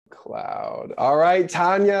Cloud. All right,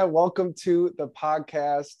 Tanya, welcome to the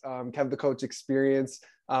podcast, Kev the Coach Experience.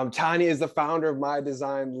 Tanya is the founder of My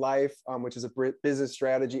Design Life, which is a business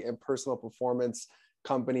strategy and personal performance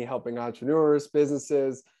company helping entrepreneurs,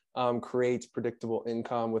 businesses create predictable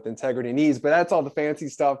income with integrity and ease. But that's all the fancy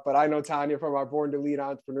stuff. But I know Tanya from our Born to Lead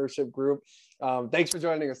entrepreneurship group. Thanks for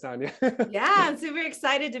joining us, Tanya. Yeah, I'm super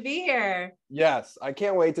excited to be here. Yes, I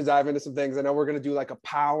can't wait to dive into some things. I know we're going to do like a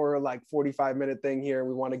power, 45-minute thing here. And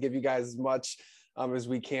we want to give you guys as much as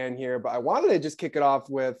we can here. But I wanted to just kick it off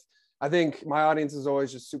with, I think my audience is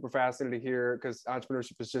always just super fascinated to hear, because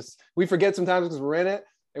entrepreneurship is just, we forget sometimes because we're in it.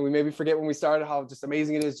 And we maybe forget when we started how just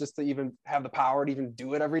amazing it is just to even have the power to even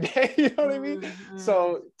do it every day. You know what I mean? Mm-hmm.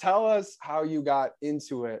 So tell us how you got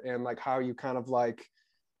into it and like how you kind of like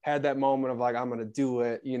had that moment of like, I'm going to do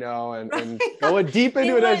it, you know, and go deep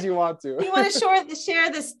into it as you want to. You want to share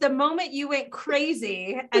this, the moment you went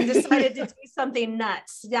crazy and decided to do something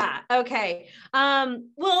nuts. Yeah. Okay.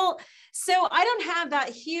 Well, so I don't have that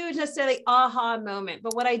huge necessarily aha moment,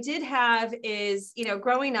 but what I did have is,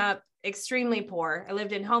 growing up extremely poor. I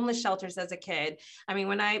lived in homeless shelters as a kid. I mean,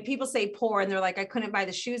 when people say poor and they're like, I couldn't buy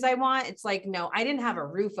the shoes I want, it's like, no, I didn't have a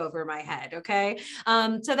roof over my head. Okay.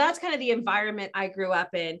 So that's kind of the environment I grew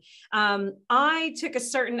up in. I took a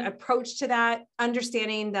certain approach to that,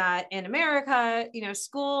 understanding that in America,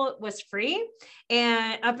 school was free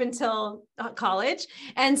and up until college.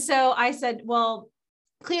 And so I said, well,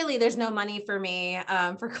 clearly there's no money for me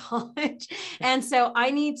for college. And so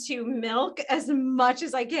I need to milk as much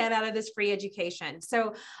as I can out of this free education.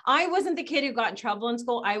 So I wasn't the kid who got in trouble in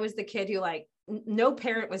school. I was the kid who no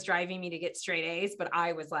parent was driving me to get straight A's, but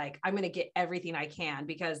I was like, I'm going to get everything I can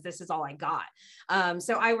because this is all I got.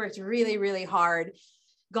 So I worked really, really hard,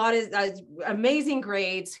 got amazing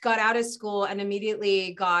grades, got out of school, and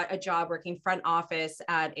immediately got a job working front office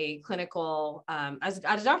at a clinical, at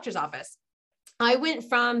a doctor's office. I went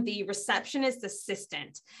from the receptionist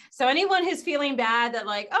assistant. So anyone who's feeling bad that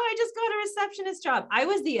like, oh, I just got a receptionist job. I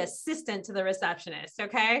was the assistant to the receptionist.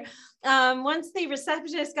 Okay. Once the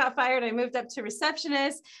receptionist got fired, I moved up to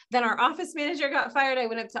receptionist. Then our office manager got fired. I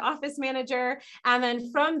went up to office manager. And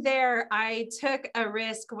then from there, I took a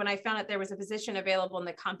risk when I found out there was a position available in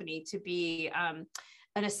the company to be,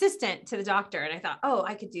 an assistant to the doctor. And I thought, oh,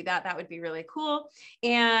 I could do that. That would be really cool.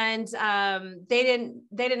 And they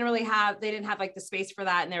didn't have like the space for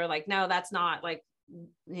that. And they were like, no, that's not like,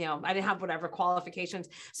 I didn't have whatever qualifications.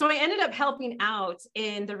 So I ended up helping out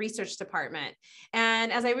in the research department.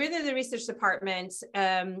 And as I moved into the research department,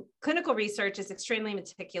 clinical research is extremely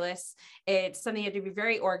meticulous. It's something you have to be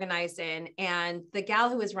very organized in. And the gal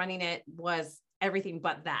who was running it was everything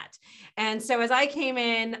but that. And so as I came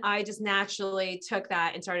in, I just naturally took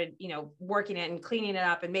that and started, working it and cleaning it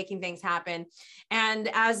up and making things happen. And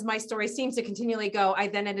as my story seems to continually go, I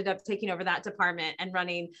then ended up taking over that department and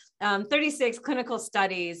running 36 clinical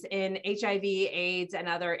studies in HIV, AIDS, and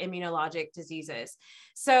other immunologic diseases.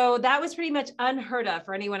 So that was pretty much unheard of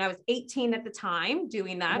for anyone. I was 18 at the time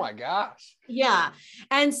doing that. Oh my gosh. Yeah.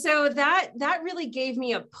 And so that really gave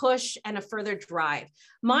me a push and a further drive.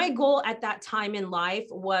 My goal at that time in life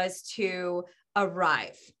was to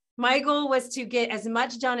arrive. My goal was to get as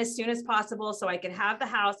much done as soon as possible so I could have the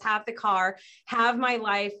house, have the car, have my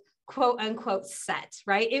life, quote unquote, set,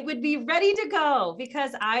 right? It would be ready to go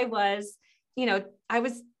because I was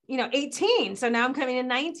 18. So now I'm coming in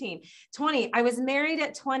 19, 20. I was married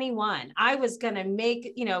at 21. I was going to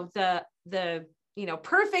make, the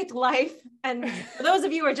perfect life. And for those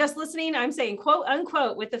of you who are just listening, I'm saying quote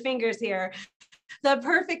unquote with the fingers here, the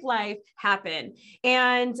perfect life happen.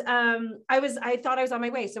 And I thought I was on my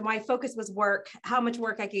way. So my focus was work, how much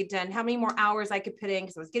work I could get done, how many more hours I could put in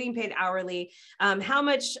because I was getting paid hourly. How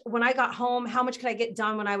much, when I got home, how much could I get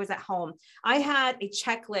done when I was at home? I had a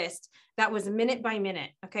checklist that was minute by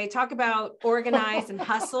minute. Okay. Talk about organize and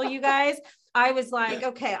hustle, you guys. I was like,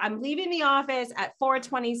 okay, I'm leaving the office at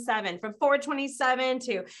 4:27. From 4:27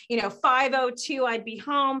 to, 5:02, I'd be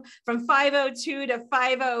home. From 5:02 to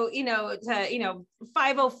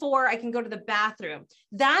 5:04, I can go to the bathroom.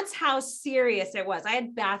 That's how serious it was. I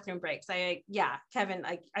had bathroom breaks. Kevin,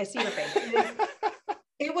 I see your face.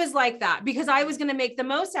 It was like that because I was going to make the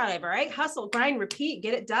most out of it, right? Hustle, grind, repeat,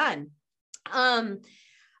 get it done.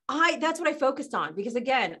 That's what I focused on because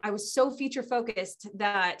again, I was so future focused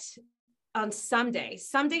that on someday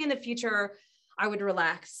in the future, I would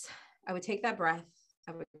relax. I would take that breath.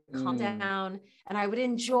 I would calm down and I would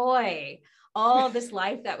enjoy all this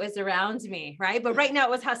life that was around me. Right. But right now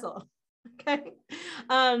it was hustle. Okay.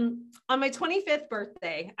 On my 25th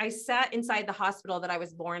birthday, I sat inside the hospital that I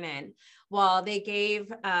was born in while they gave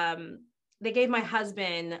they gave my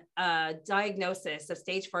husband a diagnosis of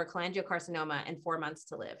stage 4 cholangiocarcinoma and 4 months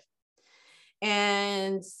to live.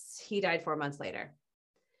 And he died 4 months later.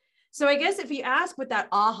 So I guess if you ask what that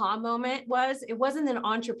aha moment was, it wasn't an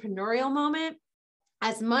entrepreneurial moment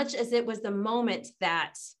as much as it was the moment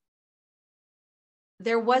that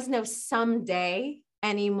there was no someday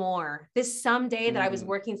anymore. This someday that I was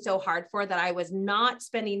working so hard for, that I was not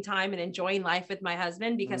spending time and enjoying life with my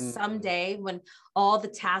husband, because someday when all the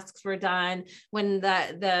tasks were done, when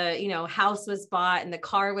the you know, house was bought and the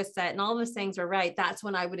car was set and all those things were right, that's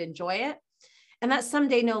when I would enjoy it. And that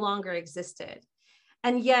someday no longer existed.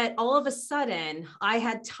 And yet all of a sudden I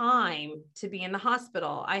had time to be in the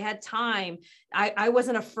hospital. I had time. I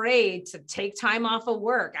wasn't afraid to take time off of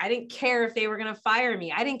work. I didn't care if they were going to fire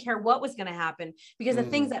me. I didn't care what was going to happen, because the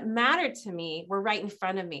things that mattered to me were right in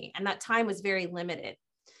front of me. And that time was very limited.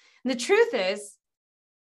 And the truth is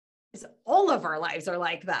all of our lives are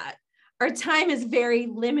like that. Our time is very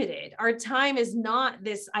limited. Our time is not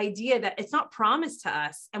this idea that it's not promised to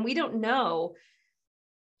us, and we don't know.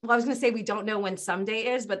 Well, I was going to say we don't know when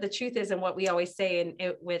someday is, but the truth is, and what we always say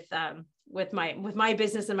with my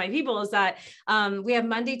business and my people, is that we have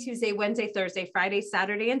Monday, Tuesday, Wednesday, Thursday, Friday,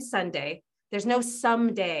 Saturday, and Sunday. There's no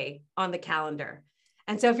someday on the calendar.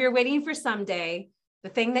 And so if you're waiting for someday, the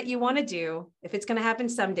thing that you want to do, if it's going to happen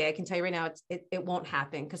someday, I can tell you right now, it won't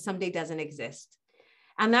happen, because someday doesn't exist.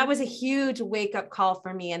 And that was a huge wake up call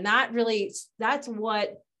for me. And that's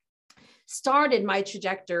what started my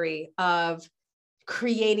trajectory of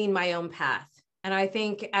creating my own path. And I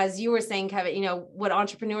think, as you were saying, Kevin, you know, what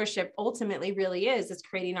entrepreneurship ultimately really is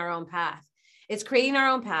creating our own path. It's creating our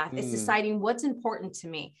own path. It's deciding what's important to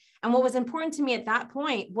me. And what was important to me at that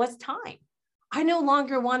point was time. I no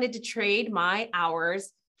longer wanted to trade my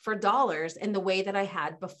hours for dollars in the way that I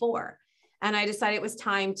had before. And I decided it was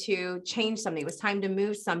time to change something. It was time to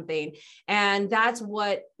move something. And that's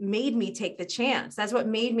what made me take the chance. That's what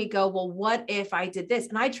made me go, well, what if I did this?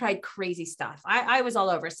 And I tried crazy stuff. I was all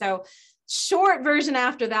over. So short version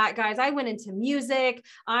after that, guys, I went into music.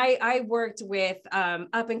 I worked with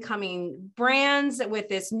up and coming brands with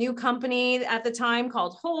this new company at the time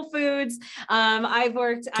called Whole Foods. I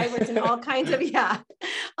worked in all kinds of,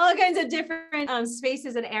 all kinds of different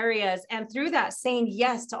spaces and areas. And through that, saying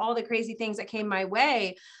yes to all the crazy things that came my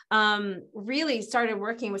way, really started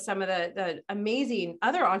working with some of the amazing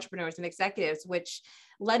other entrepreneurs and executives, which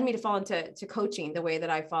led me to fall into coaching the way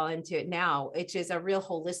that I fall into it now, which is a real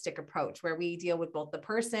holistic approach where we deal with both the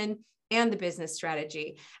person and the business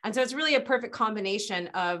strategy. And so it's really a perfect combination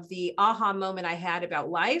of the aha moment I had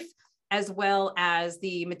about life, as well as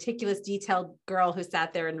the meticulous, detailed girl who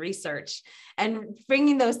sat there and researched, and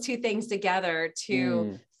bringing those two things together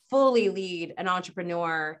to fully lead an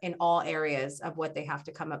entrepreneur in all areas of what they have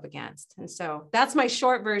to come up against. And so that's my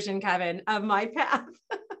short version, Kevin, of my path.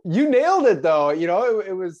 You nailed it though. You know,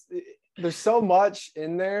 there's so much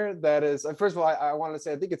in there that is, first of all, I want to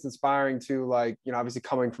say, I think it's inspiring to, like, you know, obviously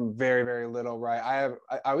coming from very, very little, right?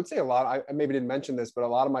 I would say a lot, I maybe didn't mention this, but a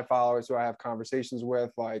lot of my followers who I have conversations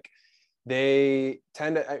with, like, they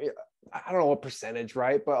tend to, I don't know what percentage,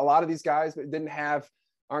 right? But a lot of these guys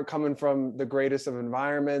aren't coming from the greatest of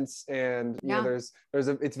environments. And, you know,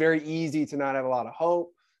 it's very easy to not have a lot of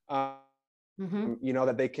hope. You know,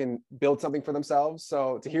 that they can build something for themselves.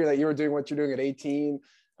 So to hear that you were doing what you're doing at 18,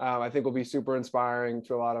 I think will be super inspiring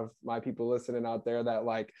to a lot of my people listening out there, that,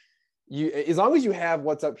 like, you, as long as you have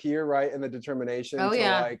what's up here, right, and the determination to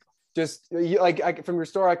like, just from your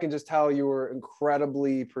story, I can just tell you were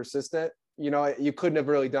incredibly persistent. You know, you couldn't have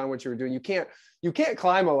really done what you were doing. You can't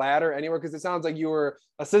climb a ladder anywhere, because it sounds like you were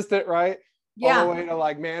assistant, right? All the way to,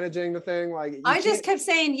 like, managing the thing. Like, I just kept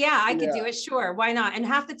saying, I could do it. Sure. Why not? And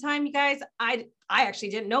half the time, you guys, I actually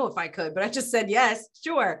didn't know if I could, but I just said, yes,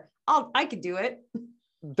 sure. I could do it.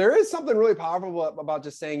 There is something really powerful about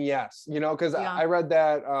just saying yes, you know, because I read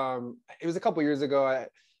that, it was a couple years ago. I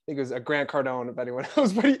think it was Grant Cardone, if anyone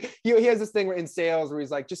knows, but he has this thing in sales where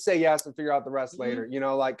he's like, just say yes and figure out the rest later, you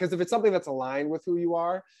know, like, because if it's something that's aligned with who you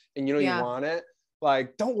are and you know, you want it,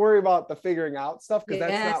 like, don't worry about the figuring out stuff, because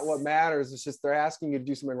that's not what matters. It's just they're asking you to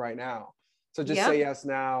do something right now. So just say yes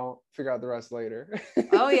now, figure out the rest later.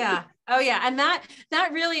 Oh yeah. And that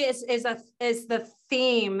really is the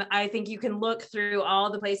theme. I think you can look through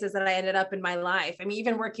all the places that I ended up in my life. I mean,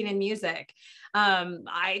 even working in music,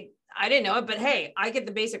 I didn't know it, but hey, I get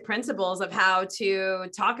the basic principles of how to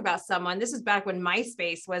talk about someone. This is back when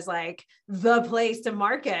MySpace was like the place to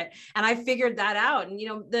market. And I figured that out. And, you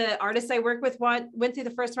know, the artists I work with went through the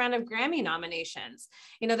first round of Grammy nominations.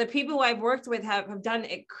 You know, the people who I've worked with have done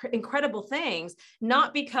incredible things,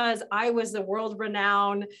 not because I was the world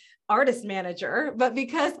renowned artist manager, but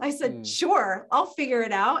because I said, sure, I'll figure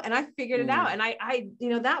it out. And I figured it out. And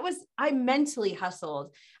I mentally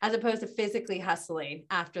hustled as opposed to physically hustling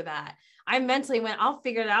after that. I mentally went, I'll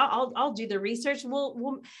figure it out. I'll do the research.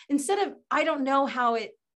 We'll instead of, I don't know how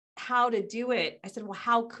to do it. I said, well,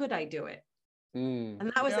 how could I do it?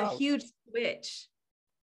 And that was a huge switch.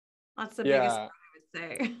 That's the biggest one I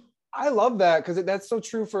would say. I love that, because that's so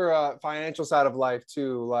true for financial side of life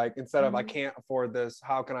too. Like, instead of I can't afford this,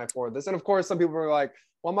 how can I afford this? And of course, some people are like,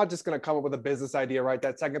 well, I'm not just going to come up with a business idea right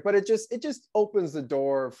that second, but it just opens the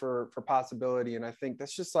door for possibility. And I think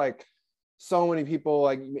that's just like so many people,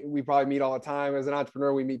 like we probably meet all the time as an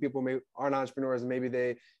entrepreneur. We meet people who aren't entrepreneurs, and maybe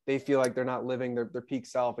they feel like they're not living their peak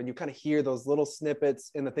self. And you kind of hear those little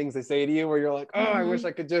snippets in the things they say to you where you're like, oh, I wish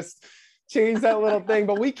I could just change that little thing,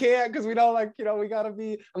 but we can't, because we don't, like, we got to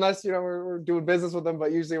be, unless we're doing business with them, but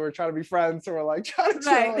usually we're trying to be friends, so we're like trying to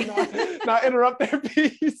chill and not interrupt their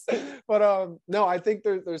peace. But no, I think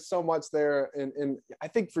there's so much there, and I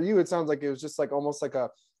think for you it sounds like it was just like almost like a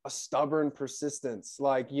stubborn persistence,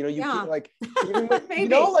 like you can't, like even like,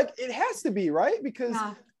 like it has to be, right? Because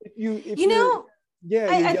if you're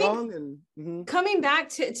young. And coming back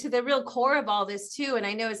to the real core of all this too, and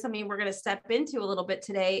I know it's something we're going to step into a little bit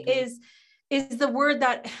today, is the word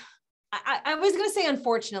that I was going to say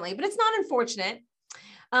unfortunately, but it's not unfortunate.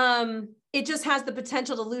 It just has the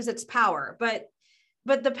potential to lose its power. But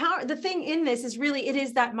the thing in this is really, it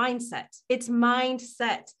is that mindset. It's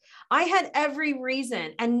mindset. I had every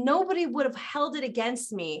reason, and nobody would have held it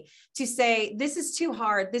against me to say, this is too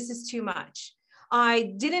hard. This is too much.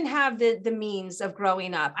 I didn't have the means of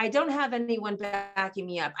growing up. I don't have anyone backing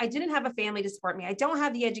me up. I didn't have a family to support me. I don't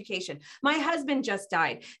have the education. My husband just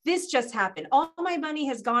died. This just happened. All my money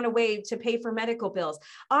has gone away to pay for medical bills.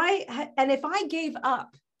 And if I gave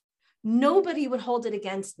up, nobody would hold it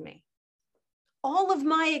against me. All of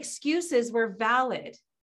my excuses were valid.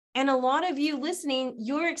 And a lot of you listening,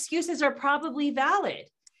 your excuses are probably valid.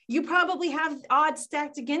 You probably have odds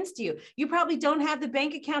stacked against you. You probably don't have the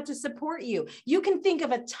bank account to support you. You can think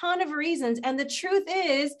of a ton of reasons, and the truth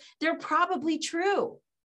is they're probably true.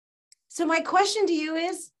 So my question to you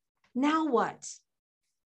is, now what?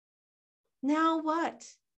 Now what?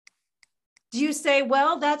 Do you say,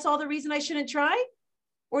 well, that's all the reason I shouldn't try?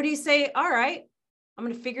 Or do you say, all right, I'm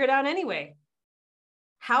going to figure it out anyway?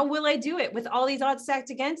 How will I do it with all these odds stacked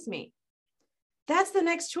against me? That's the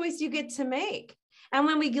next choice you get to make. And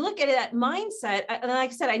when we look at it, that mindset, and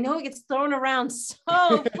like I said, I know it gets thrown around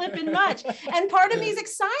so flipping much. And part of me is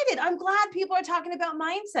excited. I'm glad people are talking about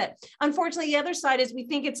mindset. Unfortunately, the other side is we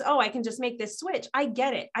think it's, oh, I can just make this switch. I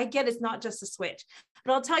get it. It's not just a switch.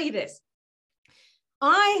 But I'll tell you this.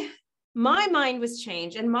 My mind was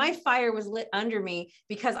changed and my fire was lit under me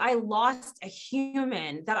because I lost a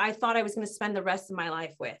human that I thought I was going to spend the rest of my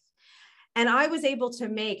life with. And I was able to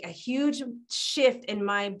make a huge shift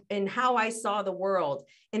in how I saw the world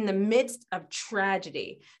in the midst of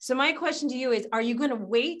tragedy. So my question to you is, are you going to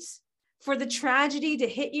wait for the tragedy to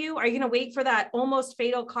hit you? Are you going to wait for that almost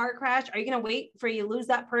fatal car crash? Are you going to wait for you to lose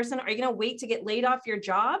that person? Are you going to wait to get laid off your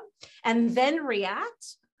job and then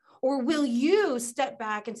react? Or will you step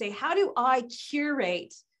back and say, how do I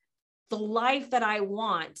curate the life that I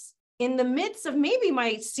want in the midst of maybe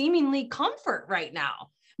my seemingly comfort right now?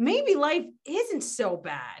 Maybe life isn't so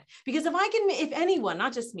bad, because if anyone,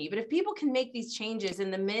 not just me, but if people can make these changes in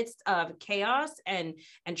the midst of chaos and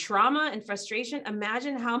trauma and frustration,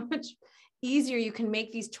 imagine how much easier you can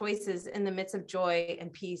make these choices in the midst of joy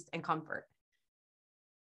and peace and comfort.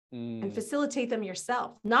 And facilitate them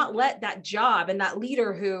yourself, not let that job and that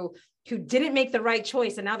leader who didn't make the right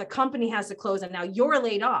choice and now the company has to close and now you're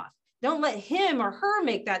laid off. Don't let him or her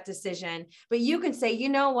make that decision, but you can say, you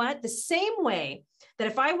know what, the same way that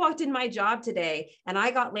if I walked in my job today and I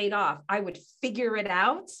got laid off, I would figure it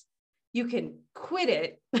out. You can quit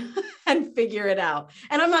it and figure it out.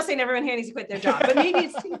 And I'm not saying everyone here needs to quit their job, but maybe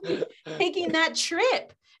it's taking that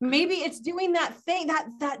trip. Maybe it's doing that thing,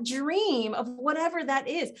 that dream of whatever that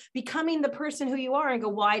is, becoming the person who you are and go,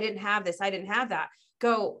 well, I didn't have this. I didn't have that.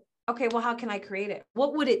 Go, okay, well, how can I create it?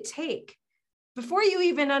 What would it take? Before you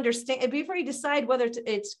even understand, before you decide whether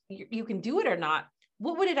you can do it or not,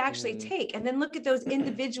 what would it actually take? And then look at those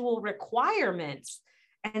individual requirements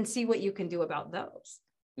and see what you can do about those.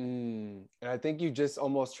 And I think you just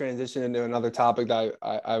almost transitioned into another topic that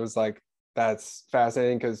I was like, that's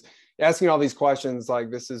fascinating, because asking all these questions, like,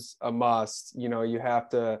 this is a must. You have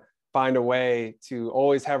to find a way to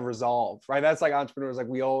always have resolve, right? That's like entrepreneurs, like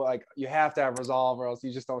we all, like, you have to have resolve or else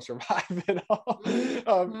you just don't survive at all,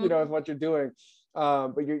 with what you're doing.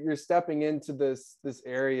 But you're stepping into this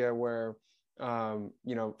area where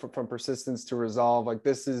from persistence to resolve. Like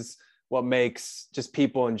this is what makes just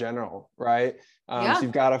people in general, right? So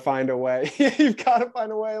you've got to find a way. You've got to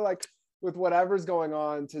find a way, like with whatever's going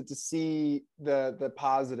on, to see the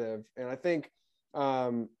positive. And I think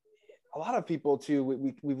a lot of people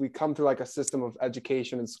too, we come through like a system of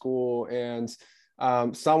education in school, and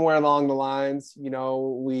somewhere along the lines,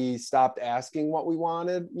 we stopped asking what we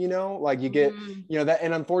wanted, like you get, that,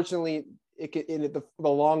 and unfortunately the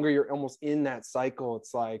longer you're almost in that cycle,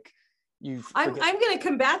 it's like I'm going to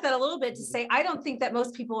combat that a little bit to say, I don't think that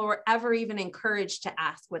most people were ever even encouraged to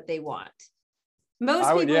ask what they want. Most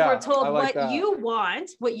people were told what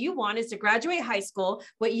you want is to graduate high school.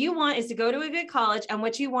 What you want is to go to a good college, and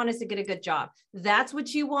what you want is to get a good job. That's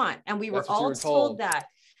what you want. And we were all told that.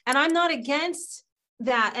 And I'm not against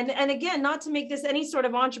that. And again, not to make this any sort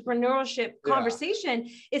of entrepreneurship conversation.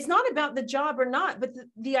 It's not about the job or not, but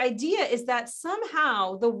the idea is that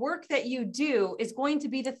somehow the work that you do is going to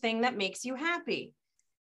be the thing that makes you happy.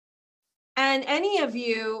 And any of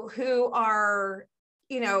you who are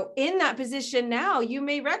in that position now, you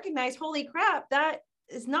may recognize, holy crap, that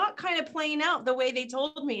is not kind of playing out the way they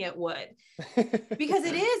told me it would. Because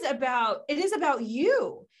it is about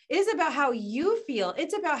you. It is about how you feel.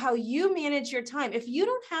 It's about how you manage your time. If you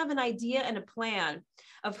don't have an idea and a plan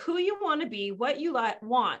of who you want to be, what you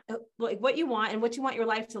want, like what you want and what you want your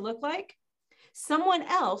life to look like, someone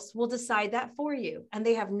else will decide that for you. And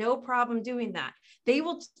they have no problem doing that. They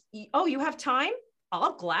will, you have time?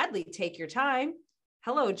 I'll gladly take your time.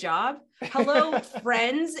 Hello, job. Hello,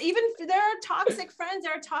 friends. Even if there are toxic friends,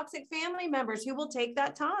 there are toxic family members who will take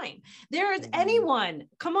that time. There is anyone.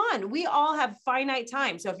 Come on. We all have finite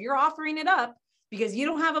time. So if you're offering it up because you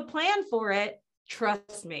don't have a plan for it,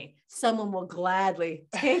 trust me, someone will gladly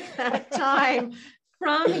take that time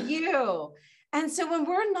from you. And so when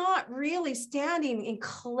we're not really standing in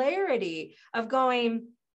clarity of going,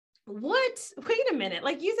 wait a minute,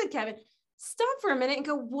 like you said, Kevin, stop for a minute and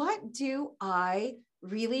go, what do I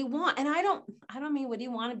really want? And I don't mean, what do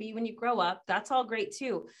you want to be when you grow up? That's all great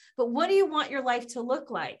too. But what do you want your life to look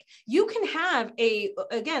like? You can have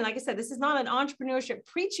again, like I said, this is not an entrepreneurship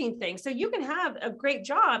preaching thing. So you can have a great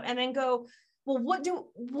job and then go, well, what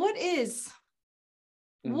is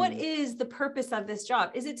the purpose of this job?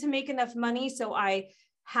 Is it to make enough money so I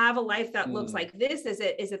have a life that looks like this? Is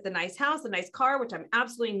it the nice house, the nice car, which I'm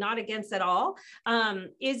absolutely not against at all?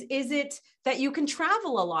 Is it that you can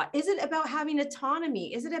travel a lot? Is it about having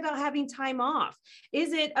autonomy? Is it about having time off?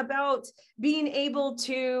 Is it about being able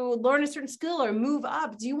to learn a certain skill or move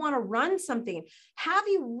up? Do you want to run something? Have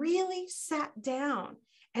you really sat down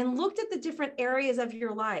and looked at the different areas of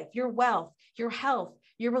your life, your wealth, your health,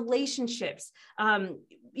 your relationships?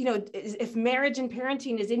 If marriage and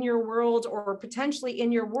parenting is in your world or potentially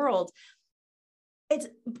in your world, it's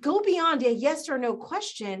go beyond a yes or no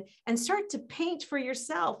question and start to paint for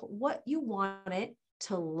yourself what you want it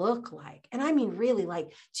to look like. And I mean, really,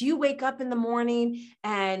 like, do you wake up in the morning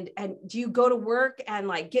and do you go to work and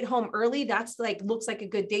like get home early? That's like, looks like a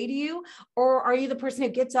good day to you? Or are you the person who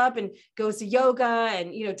gets up and goes to yoga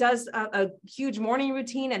and, does a huge morning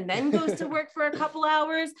routine and then goes to work for a couple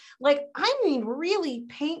hours? Like, I mean, really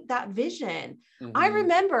paint that vision. I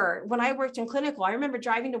remember when I worked in clinical, I remember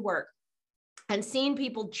driving to work and seeing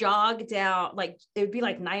people jog down, like it would be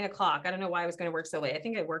like 9 o'clock. I don't know why I was going to work so late. I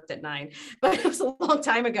think I worked at 9, but it was a long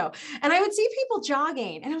time ago. And I would see people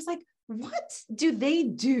jogging and I was like, what do they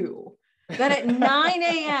do that at 9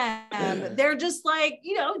 a.m. they're just like,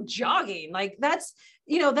 jogging? Like that's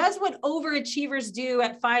what overachievers do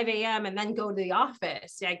at 5 a.m. and then go to the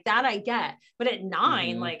office. Like that I get. But at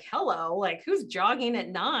 9, like, hello, like who's jogging at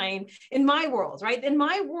 9 in my world, right? In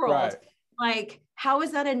my world, like, how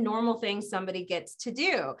is that a normal thing somebody gets to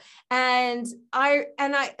do? And I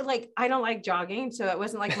don't like jogging, so it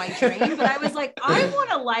wasn't like my dream, but I was like, I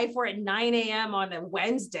want a life where at 9 a.m. on a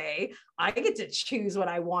Wednesday, I get to choose what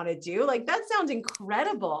I want to do. Like, that sounds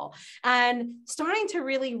incredible. And starting to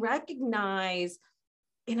really recognize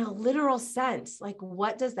in a literal sense, like,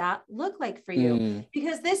 what does that look like for you?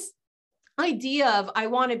 Because this idea of I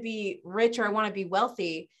want to be rich or I want to be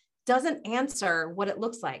wealthy doesn't answer what it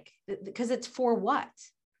looks like, because it's for what?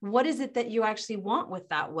 What is it that you actually want with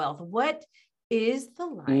that wealth? What is the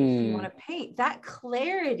life you want to paint? That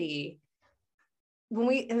clarity,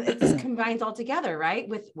 it combines all together, right?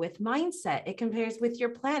 With mindset, it compares with your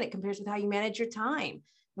plan. It compares with how you manage your time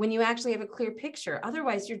when you actually have a clear picture.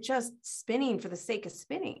 Otherwise, you're just spinning for the sake of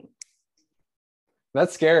spinning.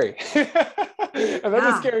 That's scary. And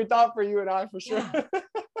that's a scary thought for you and I, for sure.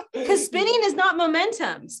 Because spinning is not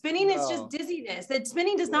momentum. Spinning is just No. dizziness. That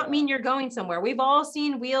spinning does not Yeah. mean you're going somewhere. We've all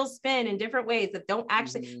seen wheels spin in different ways that don't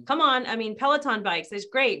actually come on. I mean, Peloton bikes is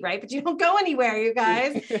great, right? But you don't go anywhere, you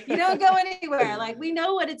guys. You don't go anywhere. Like, we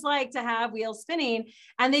know what it's like to have wheels spinning,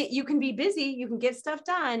 and you can be busy, you can get stuff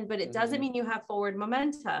done, but it doesn't mean you have forward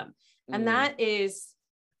momentum. And that is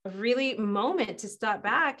a really moment to step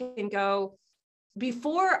back and go,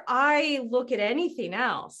 before I look at anything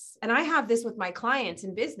else, and I have this with my clients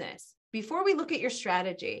in business, before we look at your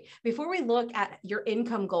strategy, before we look at your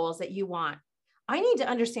income goals that you want, I need to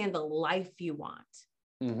understand the life you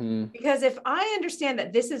want. Because if I understand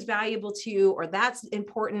that this is valuable to you, or that's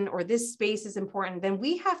important, or this space is important, then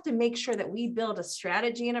we have to make sure that we build a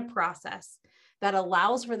strategy and a process that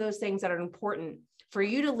allows for those things that are important for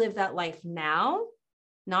you to live that life now,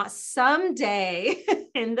 not someday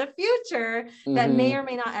in the future that may or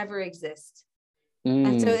may not ever exist.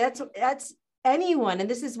 And so that's anyone. And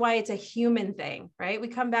this is why it's a human thing, right? We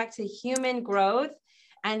come back to human growth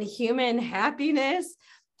and human happiness.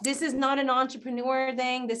 This is not an entrepreneur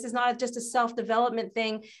thing. This is not just a self-development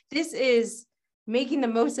thing. This is making the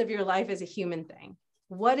most of your life as a human thing.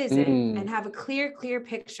 What is it? And have a clear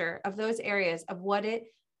picture of those areas of what it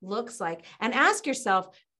looks like. And ask yourself,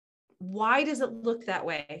 why does it look that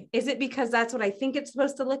way? Is it because that's what I think it's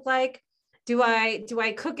supposed to look like? Do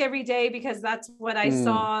I cook every day because that's what I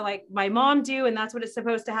saw like my mom do, and that's what it's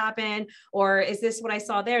supposed to happen? Or is this what I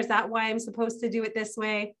saw there? Is that why I'm supposed to do it this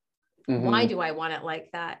way? Why do I want it like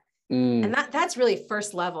that? And that's really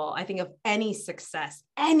first level, I think, of any success,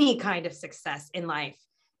 any kind of success in life,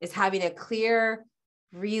 is having a clear,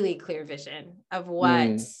 really clear vision of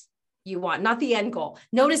what you want, not the end goal.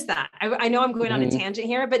 Notice that. I know I'm going on a tangent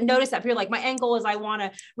here, but notice that if you're like, my end goal is I want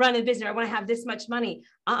to run a business, or I want to have this much money.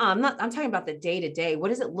 I'm talking about the day to day. What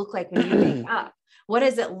does it look like when you wake up? What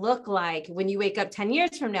does it look like when you wake up 10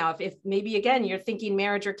 years from now? If maybe, again, you're thinking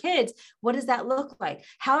marriage or kids, what does that look like?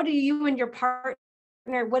 How do you and your partner,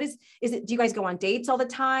 what is it, do you guys go on dates all the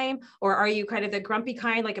time? Or are you kind of the grumpy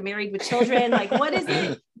kind, like a married with children? Like, what is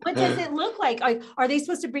it? What does it look like? Are they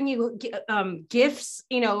supposed to bring you gifts,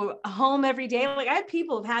 home every day? Like, I have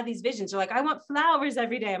people who've had these visions. They're like, I want flowers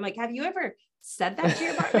every day. I'm like, have you ever said that to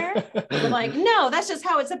your partner? They're like, no, that's just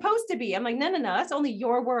how it's supposed to be. I'm like, no, that's only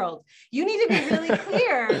your world. You need to be really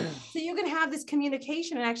clear so you can have this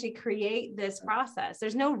communication and actually create this process.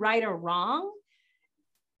 There's no right or wrong.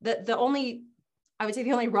 I would say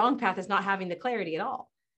the only wrong path is not having the clarity at all.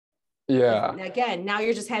 Yeah. Again, now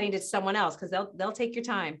you're just heading to someone else, because they'll take your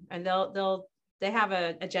time, and they have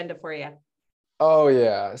an agenda for you. Oh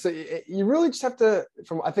yeah. So you really just have to,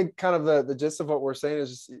 I think kind of the gist of what we're saying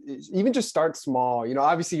is even just start small.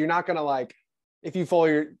 Obviously you're not going to, like, if you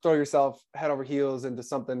throw yourself head over heels into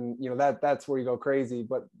something, that's where you go crazy.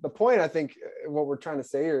 But the point, I think, what we're trying to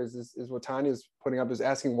say here is what Tanya's putting up, is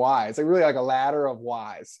asking why. It's like really like a ladder of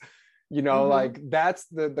whys. Like that's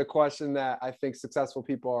the question that I think successful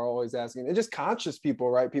people are always asking, and just conscious people,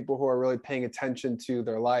 right? People who are really paying attention to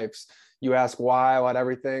their lives. You ask why about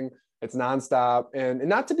everything. It's nonstop, and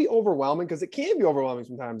not to be overwhelming, because it can be overwhelming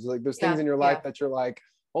sometimes. Like, there's things in your life that you're like,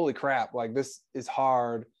 holy crap, like this is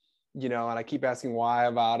hard, and I keep asking why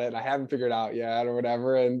about it, and I haven't figured it out yet, or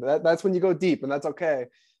whatever. And that's when you go deep, and that's okay.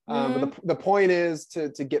 But the point is to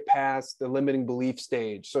get past the limiting belief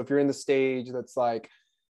stage. So if you're in the stage that's like,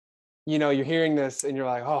 you're hearing this and you're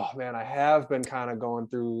like, oh man, I have been kind of going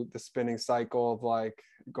through the spinning cycle of like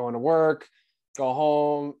going to work, go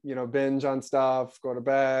home, binge on stuff, go to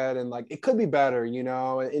bed, and like it could be better,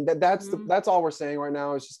 and that's all we're saying right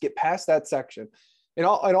now, is just get past that section. And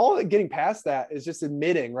all getting past that is just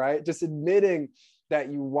admitting, right? Just admitting that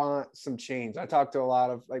you want some change. I talk to a lot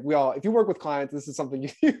of, like, if you work with clients, this is something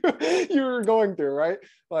you're going through, right?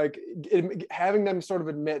 Like having them sort of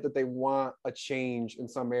admit that they want a change in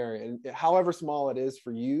some area, and however small it is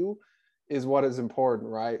for you is what is important,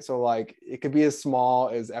 right? So like it could be as small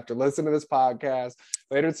as, after listening to this podcast,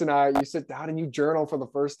 later tonight, you sit down and you journal for the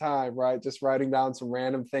first time, right? Just writing down some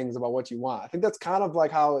random things about what you want. I think that's kind of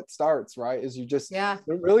like how it starts, right? Is you just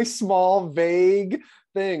really small, vague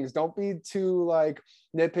things. Don't be too like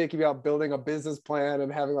nitpicky about building a business plan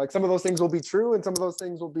and having, like, some of those things will be true and some of those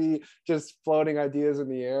things will be just floating ideas in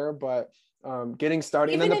the air, but getting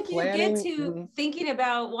started. Even and then if you get to thinking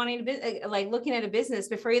about wanting to, like, looking at a business,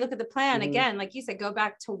 before you look at the plan, again, like you said, go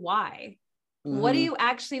back to why. What do you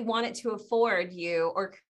actually want it to afford you?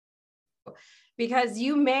 Or because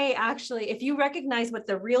you may actually, if you recognize what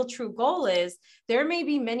the real true goal is, there may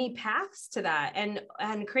be many paths to that,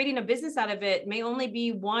 and creating a business out of it may only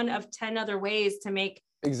be one of 10 other ways to make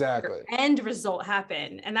exactly your end result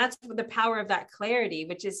happen. And that's the power of that clarity,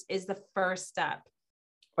 which is the first step.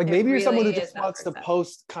 Like maybe you're someone who just wants to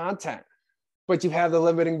post content, but you have the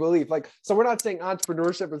limiting belief. Like, so we're not saying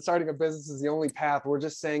entrepreneurship and starting a business is the only path. We're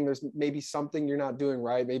just saying there's maybe something you're not doing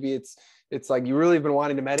right. Maybe it's like you really have been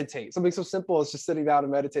wanting to meditate. Something so simple as just sitting down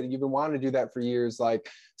and meditating. You've been wanting to do that for years. Like,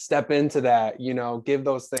 step into that, give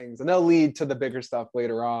those things, and they'll lead to the bigger stuff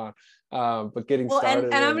later on. But getting started.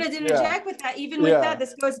 And I'm going to interject with that. Even with that,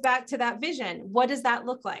 this goes back to that vision. What does that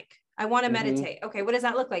look like? I want to meditate. Okay, what does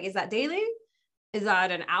that look like? Is that daily? Is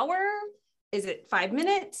that an hour? Is it 5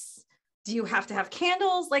 minutes? Do you have to have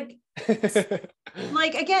candles? Like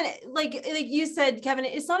again, like you said, Kevin,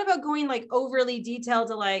 it's not about going like overly detailed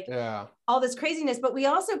to all this craziness, but we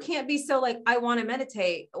also can't be so like, I want to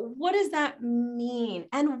meditate. What does that mean?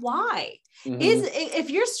 And why? If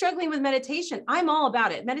you're struggling with meditation, I'm all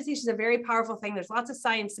about it. Meditation is a very powerful thing. There's lots of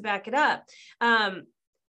science to back it up.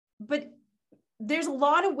 But there's a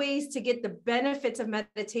lot of ways to get the benefits of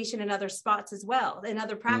meditation in other spots as well, in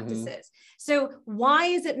other practices. So why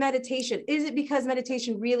is it meditation? Is it because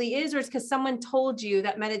meditation really is, or it's because someone told you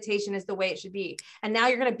that meditation is the way it should be? And now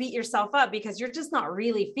you're going to beat yourself up because you're just not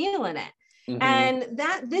really feeling it. And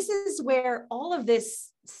this is where all of this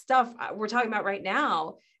stuff we're talking about right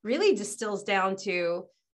now really distills down to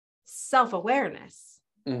self-awareness.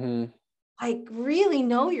 Like, really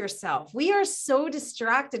know yourself. We are so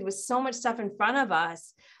distracted with so much stuff in front of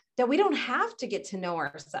us that we don't have to get to know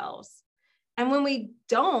ourselves. And when we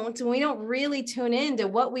don't really tune into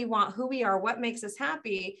what we want, who we are, what makes us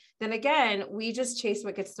happy, then again, we just chase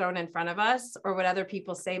what gets thrown in front of us or what other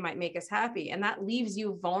people say might make us happy. And that leaves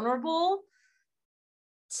you vulnerable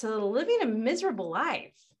to living a miserable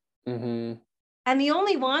life. And the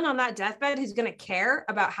only one on that deathbed who's going to care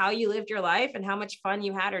about how you lived your life and how much fun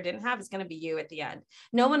you had or didn't have is going to be you at the end.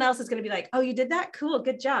 No one else is going to be like, oh, you did that? Cool.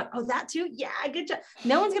 Good job. Oh, that too? Yeah, good job.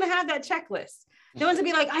 No one's going to have that checklist. No one's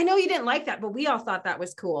going to be like, I know you didn't like that, but we all thought that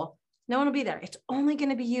was cool. No one will be there. It's only going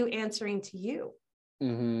to be you answering to you.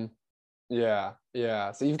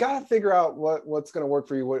 Yeah. So you've got to figure out what's going to work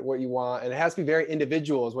for you, what you want. And it has to be very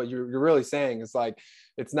individual is what you're really saying. It's like,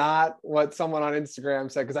 it's not what someone on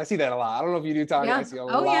Instagram said. Cause I see that a lot. I don't know if you do, Tanya. I see a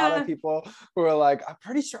lot of people who are like, I'm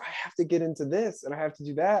pretty sure I have to get into this and I have to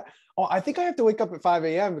do that. Oh, I think I have to wake up at 5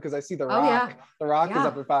 a.m. because I see The Rock. The Rock is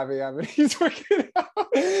up at 5 a.m. and he's working out.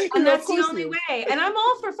 And that's the only way. And I'm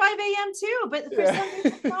all for 5 a.m. too, but for some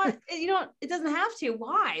reason it's not, it doesn't have to.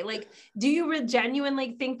 Why? Like, do you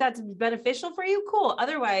genuinely think that's beneficial for you? Cool.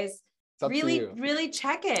 Otherwise, really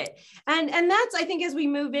check it. And that's, I think, as we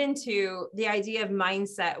move into the idea of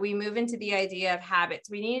mindset, we move into the idea of habits.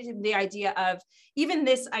 We need the idea of even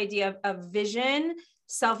this idea of vision,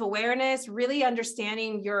 self-awareness, really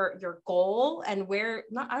understanding your goal and I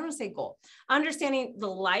don't want to say goal, understanding the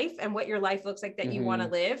life and what your life looks like that you want to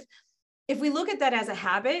live. If we look at that as a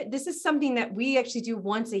habit, this is something that we actually do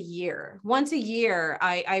once a year. Once a year,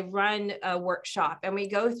 I run a workshop and we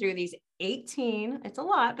go through these 18, it's a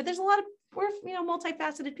lot, but there's a lot of, we're,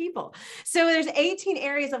 multifaceted people. So there's 18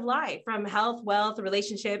 areas of life, from health, wealth,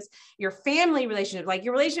 relationships, your family relationship, like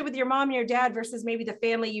your relationship with your mom and your dad versus maybe the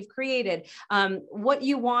family you've created, what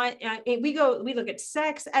you want. We look at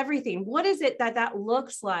sex, everything. What is it that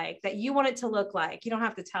looks like, that you want it to look like? You don't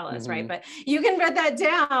have to tell us, right? But you can write that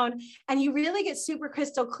down and you really get super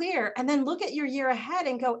crystal clear, and then look at your year ahead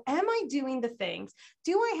and go, am I doing the things?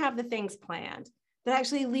 Do I have the things planned that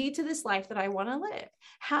actually lead to this life that I want to live?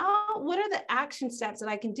 What are the action steps that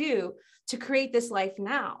I can do to create this life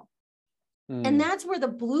now? And that's where the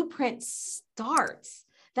blueprint starts.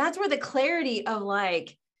 That's where the clarity of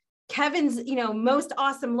like Kevin's, most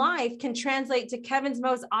awesome life can translate to Kevin's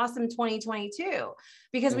most awesome 2022,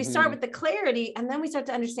 because we start with the clarity and then we start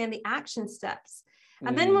to understand the action steps.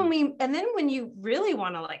 And then when you really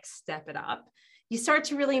want to like step it up, you start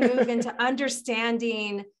to really move into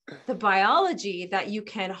understanding the biology that you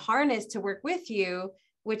can harness to work with you,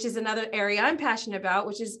 which is another area I'm passionate about,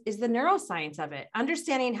 which is the neuroscience of it.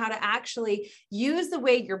 Understanding how to actually use the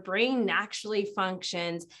way your brain naturally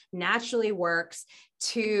functions, naturally works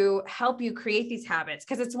to help you create these habits.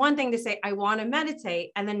 Because it's one thing to say, I want to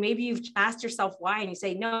meditate. And then maybe you've asked yourself why, and you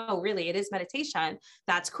say, no, really, it is meditation.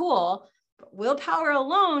 That's cool. Willpower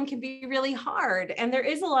alone can be really hard, and there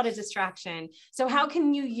is a lot of distraction. So how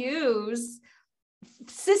can you use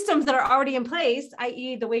systems that are already in place,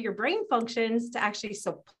 i.e. the way your brain functions, to actually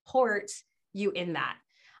support you in that?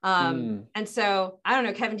 And so I don't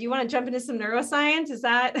know, Kevin, do you want to jump into some neuroscience? Is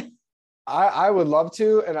that? I would love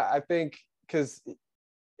to. And I think, because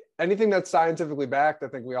anything that's scientifically backed, I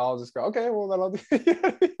think we all just go, okay, well, then I'll do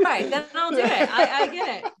it. Right, then I'll do it. I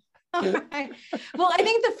get it. Right. Well, I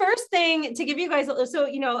think the first thing to give you guys, so,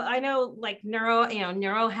 I know like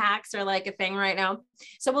neuro hacks are like a thing right now.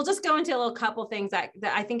 So we'll just go into a little couple things that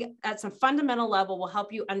I think at some fundamental level will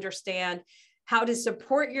help you understand how to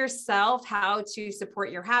support yourself, how to support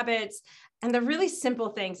your habits, and the really simple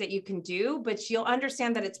things that you can do, but you'll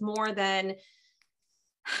understand that it's more than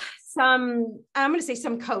I'm going to say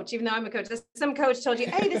some coach, even though I'm a coach, some coach told you,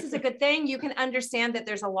 hey, this is a good thing. You can understand that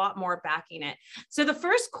there's a lot more backing it. So the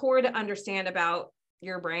first core to understand about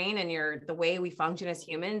your brain and the way we function as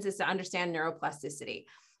humans is to understand neuroplasticity.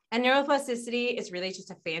 And neuroplasticity is really just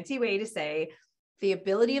a fancy way to say the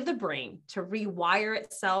ability of the brain to rewire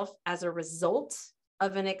itself as a result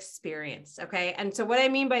of an experience. Okay. And so what I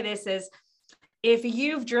mean by this is if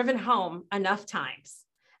you've driven home enough times,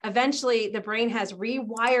 eventually the brain has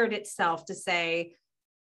rewired itself to say,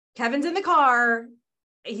 Kevin's in the car.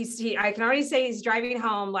 I can already say he's driving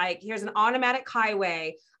home. Like here's an automatic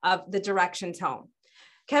highway of the directions home.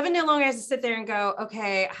 Kevin no longer has to sit there and go,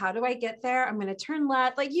 okay, how do I get there? I'm going to turn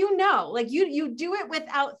left. Like, you do it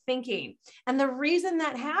without thinking. And the reason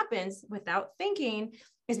that happens without thinking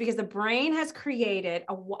is because the brain has created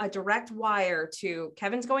a direct wire to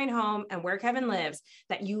Kevin's going home and where Kevin lives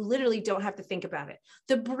that you literally don't have to think about it.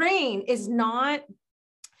 The brain is not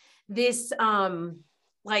this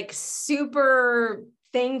like super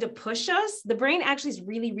thing to push us. The brain actually is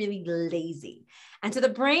really, really lazy. And so the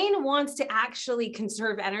brain wants to actually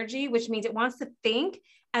conserve energy, which means it wants to think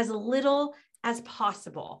as little as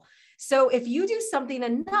possible. So if you do something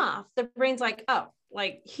enough, the brain's like, oh,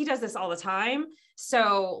 like he does this all the time.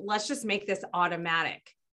 So let's just make this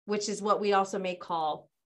automatic, which is what we also may call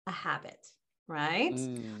a habit, right?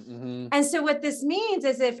 Mm-hmm. And so what this means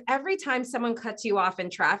is if every time someone cuts you off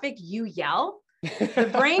in traffic, you yell, the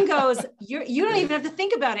brain goes, you don't even have to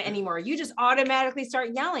think about it anymore. You just automatically start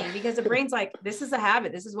yelling because the brain's like, this is a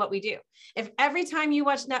habit. This is what we do. If every time you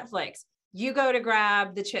watch Netflix, you go to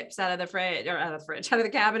grab the chips out of the fridge or out of the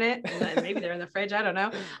cabinet, maybe they're in the fridge. I don't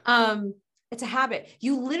know. It's a habit.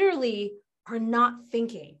 You literally are not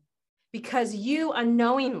thinking because you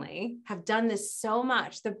unknowingly have done this so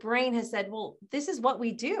much. The brain has said, well, this is what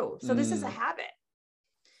we do. So this is a habit.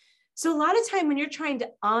 So a lot of time when you're trying to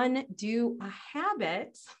undo a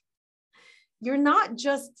habit, you're not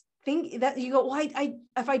just thinking that you go, well,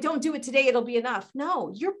 if I don't do it today, it'll be enough.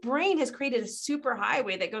 No, your brain has created a super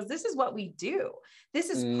highway that goes, this is what we do. This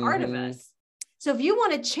is part of us. So if you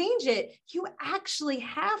want to change it, you actually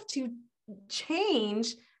have to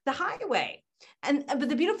change the highway. But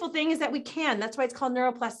the beautiful thing is that we can. That's why it's called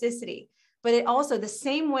neuroplasticity. But it also, the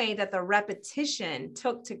same way that the repetition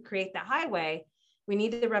took to create the highway, we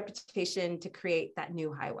need the repetition to create that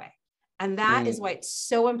new highway. And that is why it's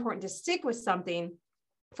so important to stick with something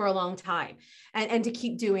for a long time and to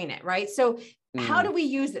keep doing it, right? So how do we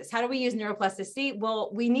use this? How do we use neuroplasticity?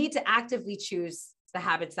 Well, we need to actively choose the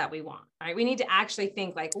habits that we want, right? We need to actually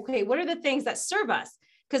think like, okay, what are the things that serve us?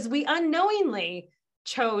 Because we unknowingly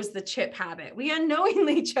chose the chip habit. We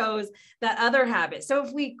unknowingly chose that other habit. So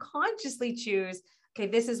if we consciously choose, okay,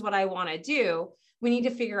 this is what I want to do, we need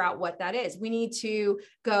to figure out what that is. We need to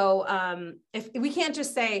go, if we can't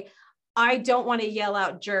just say, I don't want to yell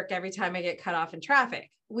out jerk every time I get cut off in traffic.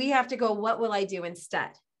 We have to go, what will I do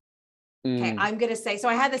instead? Okay, I'm going to say, so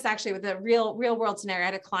I had this actually with a real world scenario. I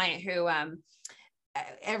had a client who,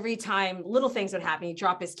 every time little things would happen, he'd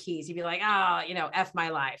drop his keys. He'd be like, F my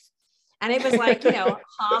life. And it was like, ha,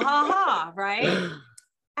 ha, ha, right? And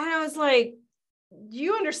I was like,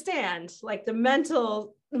 you understand like the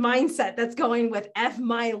mental mindset that's going with F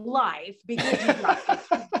my life because you dropped your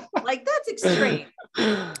keys. Like that's extreme.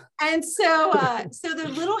 And so the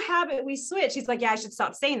little habit we switched, he's like, yeah, I should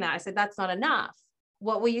stop saying that. I said, that's not enough.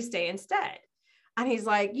 What will you say instead? And he's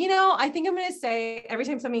like, I think I'm going to say every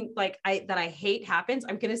time something like that I hate happens,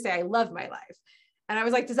 I'm going to say, I love my life. And I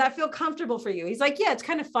was like, does that feel comfortable for you? He's like, yeah, it's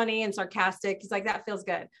kind of funny and sarcastic. He's like, that feels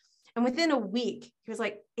good. And within a week, he was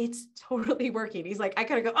like, it's totally working. He's like, I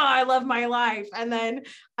kind of go, oh, I love my life. And then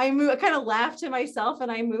I kind of laugh to myself and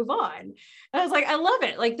I move on. And I was like, I love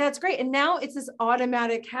it. Like, that's great. And now it's this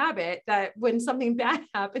automatic habit that when something bad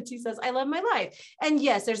happens, he says, I love my life. And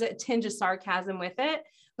yes, there's a tinge of sarcasm with it,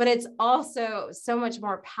 but it's also so much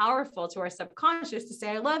more powerful to our subconscious to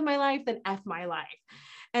say, I love my life than F my life.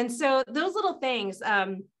 And so those little things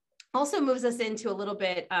also moves us into a little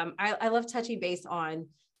bit. I love touching base on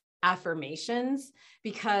affirmations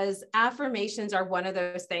because affirmations are one of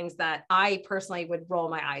those things that I personally would roll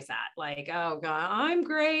my eyes at. Like, oh God, I'm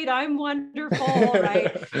great. I'm wonderful.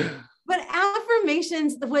 Right. But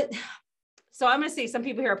affirmations, so I'm going to say some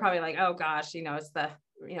people here are probably like, oh gosh, it's the,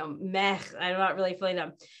 meh, I'm not really feeling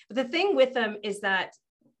them. But the thing with them is that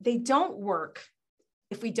they don't work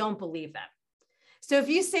if we don't believe them. So if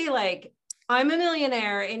you say like, I'm a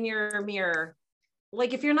millionaire in your mirror,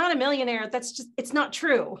 like if you're not a millionaire, that's just, it's not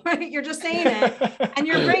true, right? You're just saying it and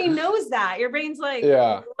your brain knows that. Your brain's like,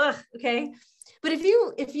 Yeah. ugh, okay. But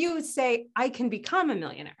if you say, I can become a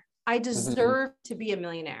millionaire, I deserve to be a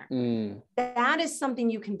millionaire, that is something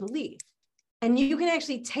you can believe. And you can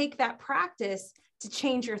actually take that practice to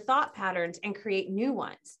change your thought patterns and create new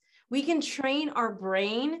ones. We can train our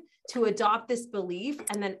brain to adopt this belief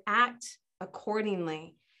and then act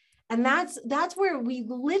accordingly. And that's where we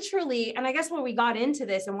literally, and I guess where we got into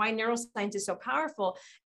this and why neuroscience is so powerful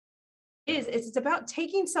is it's about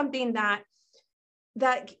taking something that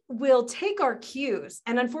will take our cues,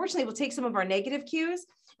 and unfortunately will take some of our negative cues,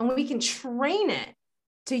 and we can train it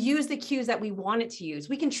to use the cues that we want it to use.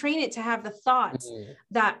 We can train it to have the thoughts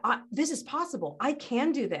that this is possible. I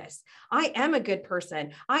can do this. I am a good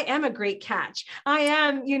person. I am a great catch. I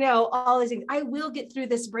am, all these things. I will get through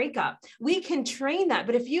this breakup. We can train that.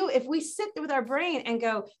 But if we sit with our brain and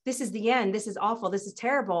go, this is the end, this is awful, this is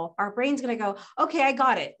terrible, our brain's going to go, okay, I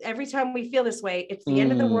got it. Every time we feel this way, it's the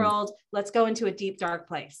end of the world. Let's go into a deep, dark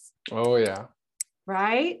place. Oh yeah.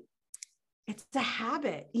 Right? It's a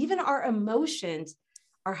habit. Even our emotions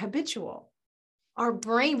are habitual. Our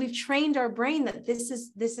brain, we've trained our brain that this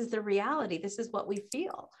is the reality. This is what we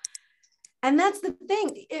feel. And that's the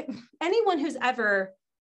thing. Anyone who's ever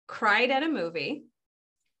cried at a movie,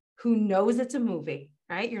 who knows it's a movie,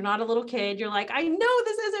 right? You're not a little kid. You're like, I know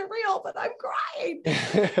this isn't real, but I'm crying.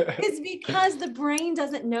 It's because the brain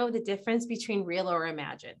doesn't know the difference between real or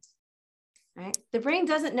imagined, right? The brain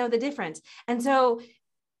doesn't know the difference. And so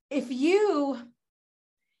if you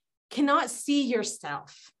cannot see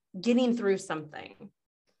yourself getting through something,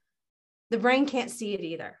 the brain can't see it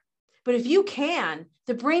either. But if you can,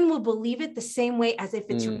 the brain will believe it the same way as if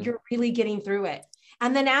you're really getting through it.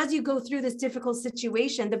 And then as you go through this difficult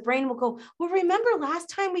situation, the brain will go, well, remember last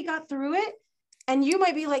time we got through it? And you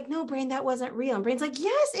might be like, no, brain, that wasn't real. And brain's like,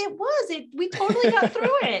 yes, it was. We totally got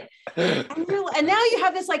through it. And now you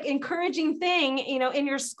have this like encouraging thing, in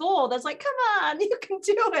your skull that's like, come on, you can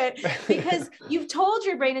do it, because you've told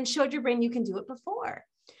your brain and showed your brain you can do it before.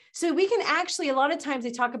 So we can actually, a lot of times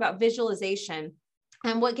they talk about visualization,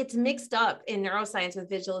 and what gets mixed up in neuroscience with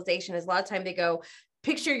visualization is a lot of time they go,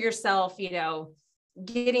 picture yourself,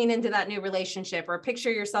 getting into that new relationship, or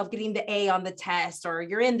picture yourself getting the A on the test, or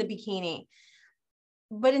you're in the bikini.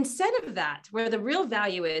 But instead of that, where the real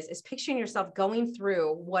value is picturing yourself going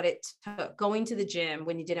through what it took, going to the gym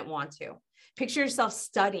when you didn't want to. Picture yourself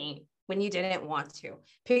studying when you didn't want to.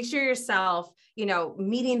 Picture yourself,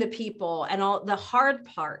 meeting the people and all the hard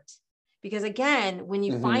part. Because again, when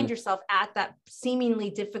you find yourself at that seemingly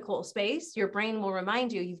difficult space, your brain will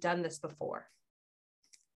remind you, you've done this before,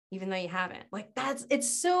 even though you haven't. Like it's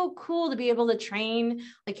so cool to be able to train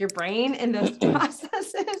like your brain in those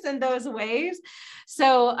processes and those ways.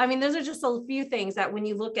 So, I mean, those are just a few things that when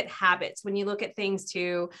you look at habits, when you look at things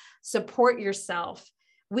to support yourself,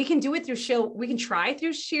 we can do it we can try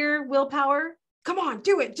through sheer willpower. Come on,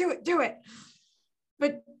 do it.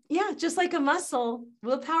 But yeah, just like a muscle,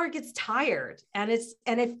 willpower gets tired. And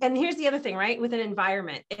here's the other thing, right? With an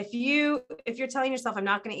environment, if you're telling yourself, I'm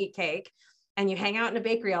not going to eat cake, and you hang out in a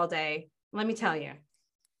bakery all day, let me tell you,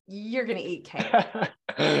 you're going to eat cake.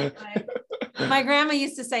 My grandma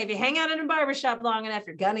used to say, if you hang out in a barbershop long enough,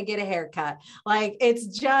 you're going to get a haircut. Like it's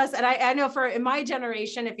just, and I know in my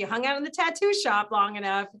generation, if you hung out in the tattoo shop long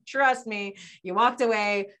enough, trust me, you walked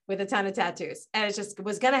away with a ton of tattoos, and it just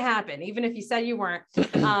was going to happen. Even if you said you weren't,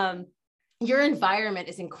 your environment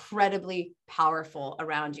is incredibly powerful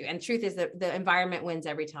around you. And the truth is that the environment wins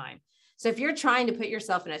every time. So if you're trying to put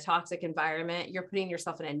yourself in a toxic environment, you're putting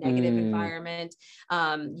yourself in a negative environment.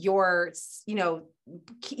 The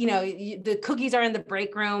cookies are in the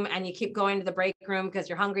break room and you keep going to the break room because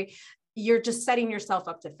you're hungry. You're just setting yourself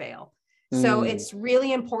up to fail. So it's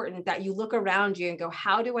really important that you look around you and go,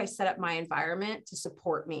 how do I set up my environment to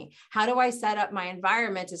support me? How do I set up my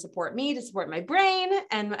environment to support me, to support my brain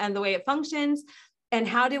and the way it functions? And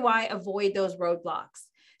how do I avoid those roadblocks?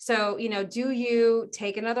 So, do you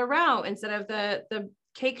take another route instead of the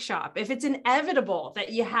cake shop? If it's inevitable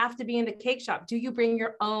that you have to be in the cake shop, do you bring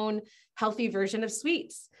your own healthy version of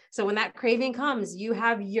sweets? So when that craving comes, you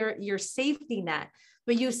have your safety net,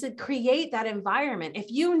 but you should create that environment. If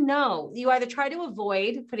you either try to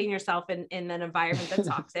avoid putting yourself in an environment that's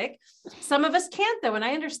toxic. Some of us can't though. And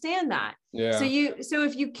I understand that. Yeah. So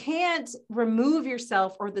if you can't remove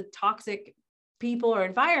yourself or the toxic people or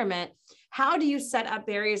environment, how do you set up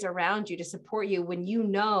barriers around you to support you when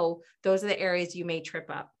those are the areas you may trip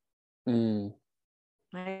up?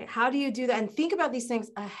 Right? How do you do that? And think about these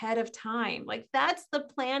things ahead of time. Like that's the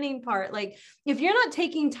planning part. Like if you're not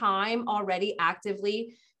taking time already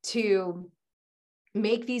actively to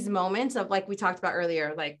make these moments of, like we talked about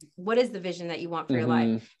earlier, like what is the vision that you want for your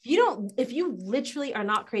life? If you literally are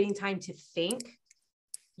not creating time to think,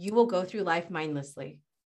 you will go through life mindlessly.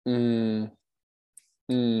 Yeah,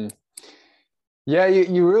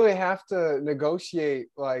 you really have to negotiate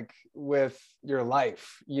like with your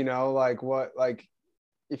life, like what, like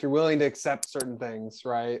if you're willing to accept certain things,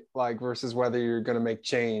 right? Like versus whether you're going to make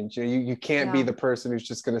change. You can't be the person who's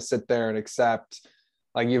just going to sit there and accept.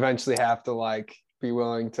 Like you eventually have to like be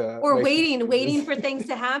willing to, or waiting for things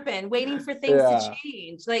to happen, waiting for things to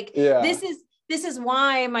change. Like this is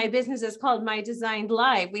why my business is called My Designed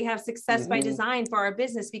Life. We have success by design for our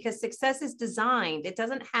business, because success is designed. It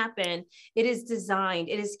doesn't happen. It is designed.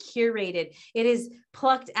 It is curated. It is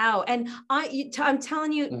plucked out. And I'm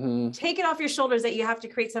telling you, take it off your shoulders that you have to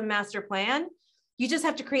create some master plan. You just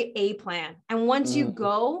have to create a plan. And once you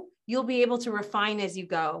go, you'll be able to refine as you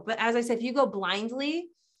go. But as I said, if you go blindly,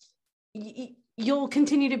 you'll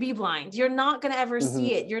continue to be blind. You're not going to ever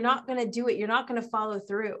see it. You're not going to do it. You're not going to follow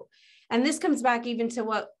through. And this comes back even to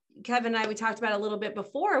what Kevin and I, we talked about a little bit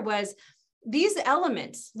before, was these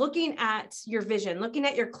elements, looking at your vision, looking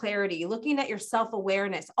at your clarity, looking at your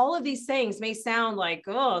self-awareness. All of these things may sound like,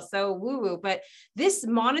 oh, so woo-woo, but this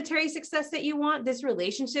monetary success that you want, this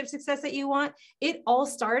relationship success that you want, it all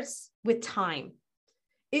starts with time.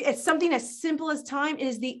 It's something as simple as time. It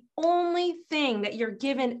is the only thing that you're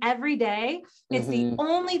given every day. It's the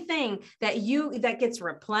only thing that gets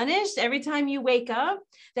replenished every time you wake up,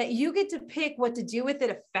 that you get to pick what to do with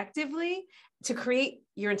it effectively to create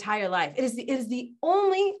your entire life. It is the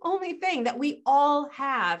only thing that we all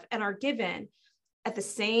have and are given at the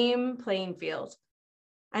same playing field.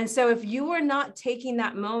 And so if you are not taking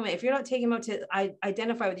that moment, if you're not taking a moment to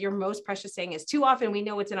identify what your most precious thing is, too often we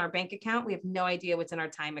know what's in our bank account. We have no idea what's in our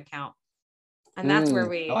time account. And that's where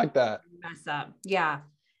we I like that. Mess up. Yeah.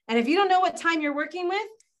 And if you don't know what time you're working with,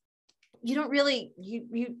 you don't really,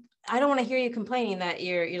 I don't want to hear you complaining that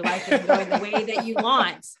your life isn't going the way that you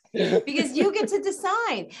want, because you get to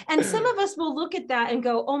decide. And some of us will look at that and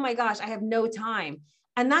go, oh my gosh, I have no time.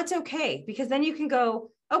 And that's okay, because then you can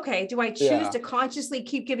go, okay, do I choose to consciously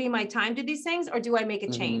keep giving my time to these things, or do I make a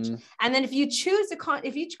change? And then if you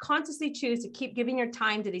consciously choose to keep giving your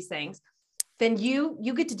time to these things, then you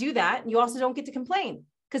get to do that. And you also don't get to complain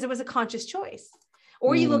because it was a conscious choice.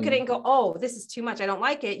 Or you look at it and go, oh, this is too much. I don't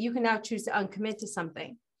like it. You can now choose to uncommit to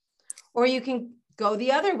something. Or you can go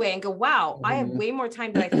the other way and go, wow, I have way more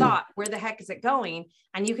time than I thought. Where the heck is it going?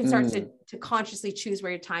 And you can start to consciously choose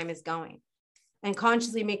where your time is going. And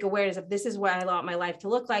consciously make awareness of, this is what I want my life to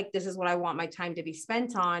look like. This is what I want my time to be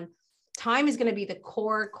spent on. Time is going to be the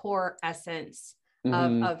core essence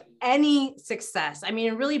of any success. I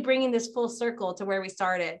mean, really bringing this full circle to where we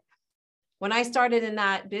started. When I started in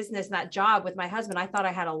that business, that job with my husband, I thought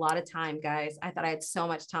I had a lot of time, guys. I thought I had so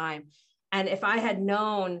much time. And if I had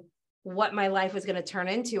known what my life was going to turn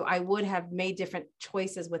into, I would have made different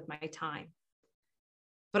choices with my time.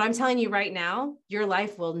 But I'm telling you right now, your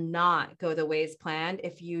life will not go the way it's planned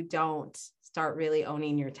if you don't start really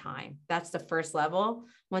owning your time. That's the first level.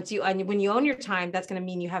 When you own your time, that's going to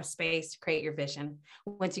mean you have space to create your vision.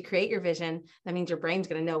 Once you create your vision, that means your brain's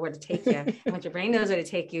going to know where to take you. And once your brain knows where to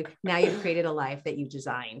take you, now you've created a life that you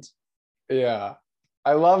designed. Yeah.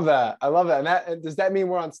 I love that. And does that mean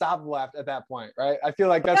we're unstoppable at that point, right? I feel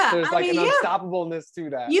like there's an unstoppableness to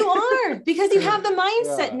that. You are, because you have the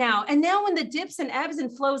mindset now. And now when the dips and ebbs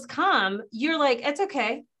and flows come, you're like, it's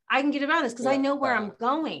okay. I can get around this because I know where I'm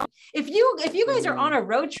going. If you guys are on a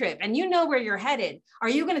road trip and you know where you're headed, are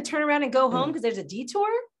you going to turn around and go home because there's a detour?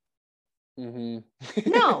 No,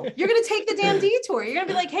 you're going to take the damn detour. You're going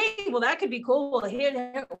to be like, hey, well, that could be cool.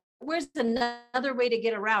 Well, where's another way to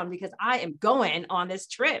get around, because I am going on this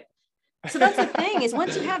trip. So that's the thing, is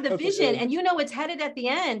once you have the vision and you know it's headed at the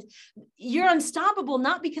end, you're unstoppable,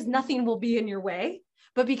 not because nothing will be in your way,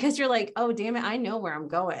 but because you're like, oh, damn it, I know where I'm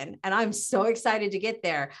going. And I'm so excited to get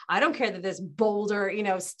there. I don't care that this boulder,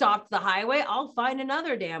 stopped the highway. I'll find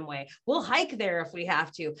another damn way. We'll hike there if we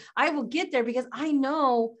have to. I will get there because I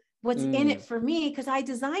know what's in it for me, because I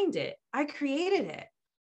designed it. I created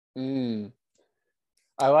it.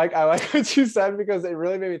 I like what you said, because it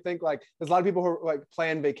really made me think, like, there's a lot of people who like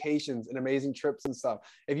plan vacations and amazing trips and stuff.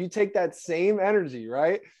 If you take that same energy,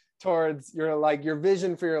 right, towards your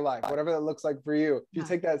vision for your life, whatever that looks like for you, if you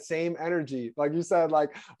take that same energy, like you said,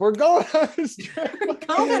 like, we're going on this trip. I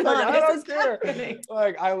don't care.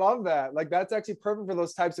 Like, I love that. Like, that's actually perfect for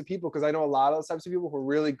those types of people, because I know a lot of those types of people who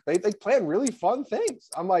really they plan really fun things.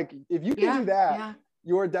 I'm like, if you can do that,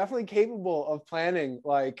 you're definitely capable of planning,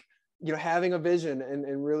 like, you know, having a vision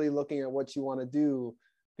and really looking at what you want to do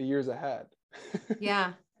the years ahead.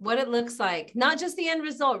 Yeah. What it looks like, not just the end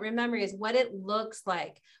result. Remember, is what it looks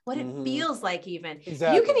like, what it feels like. Even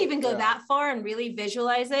exactly. You can even go that far and really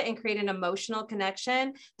visualize it and create an emotional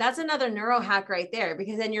connection. That's another neuro hack right there,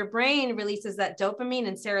 because then your brain releases that dopamine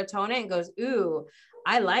and serotonin and goes, ooh,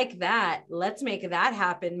 I like that. Let's make that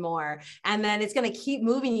happen more. And then it's going to keep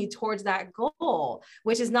moving you towards that goal,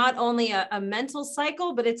 which is not only a mental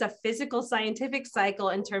cycle, but it's a physical, scientific cycle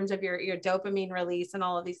in terms of your dopamine release and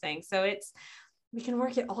all of these things. So we can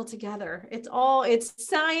work it all together. It's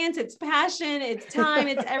science, it's passion, it's time,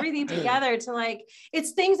 it's everything together to like,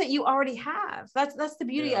 it's things that you already have. That's the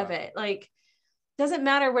beauty of it. Like, doesn't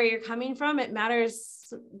matter where you're coming from. It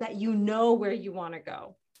matters that you know where you want to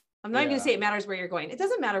go. I'm not even gonna say it matters where you're going. It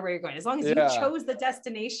doesn't matter where you're going. As long as you chose the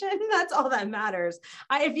destination, that's all that matters.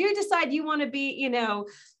 If you decide you want to be, you know,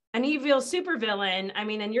 an evil supervillain, I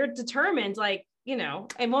mean, and you're determined, like, you know,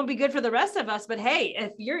 it won't be good for the rest of us, but hey,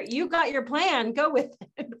 if you got your plan, go with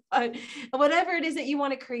it. But whatever it is that you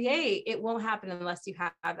want to create, it won't happen unless you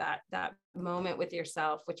have that moment with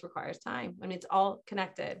yourself, which requires time. I mean, it's all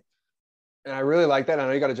connected. And I really like that. I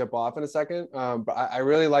know you got to jump off in a second, but I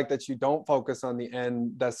really like that you don't focus on the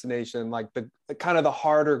end destination, like the kind of the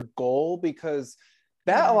harder goal, because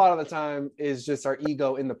that a lot of the time is just our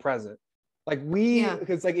ego in the present. Like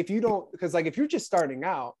because like if you're just starting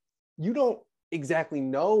out, you don't exactly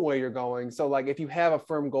know where you're going. So like if you have a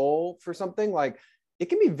firm goal for something, like it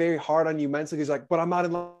can be very hard on you mentally, because like, but I'm not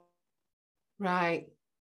in line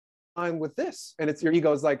with this, and it's your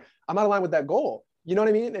ego is like, I'm not aligned with that goal. You know what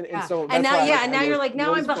I mean? And so that's now you're like,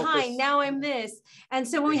 now I'm behind, now I'm this. And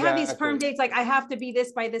so when we have these firm dates, like I have to be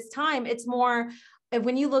this by this time, it's more,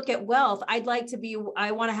 when you look at wealth, I want to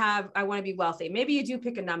be wealthy. Maybe you do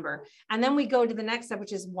pick a number, and then we go to the next step,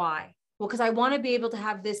 which is why. Well, because I want to be able to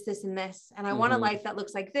have this, this, and this, and I want a life that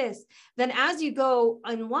looks like this. Then as you go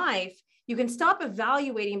in life, you can stop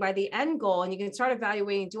evaluating by the end goal, and you can start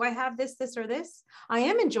evaluating, do I have this, this, or this? I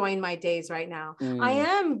am enjoying my days right now. I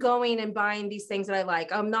am going and buying these things that I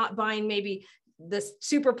like. I'm not buying maybe this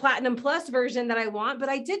super platinum plus version that I want, but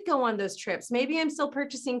I did go on those trips. Maybe I'm still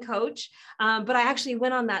purchasing Coach, but I actually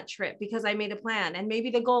went on that trip because I made a plan. And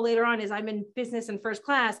maybe the goal later on is I'm in business and first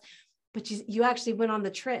class, but you actually went on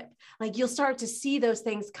the trip. Like, you'll start to see those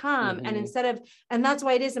things come. And and that's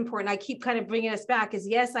why it is important. I keep kind of bringing us back, is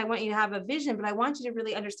yes, I want you to have a vision, but I want you to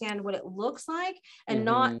really understand what it looks like, and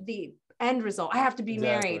not the end result. I have to be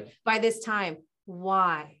married by this time.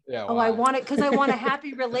 Why? I want it because I want a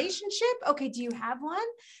happy relationship. Okay. Do you have one?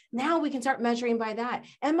 Now we can start measuring by that.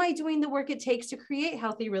 Am I doing the work it takes to create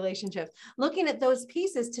healthy relationships? Looking at those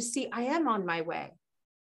pieces to see I am on my way.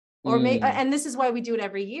 Or and this is why we do it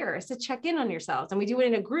every year, is to check in on yourselves. And we do it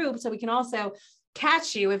in a group, so we can also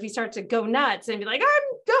catch you if you start to go nuts and be like,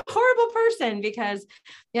 I'm a horrible person, because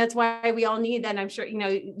that's why we all need that. And I'm sure, you know,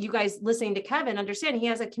 you guys listening to Kevin understand he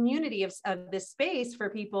has a community of this space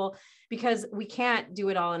for people, because we can't do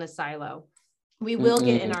it all in a silo. We will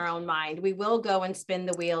get in our own mind. We will go and spin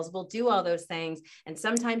the wheels. We'll do all those things. And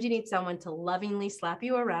sometimes you need someone to lovingly slap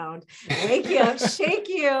you around, wake you up, shake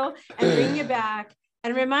you, and bring you back.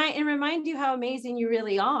 And remind you how amazing you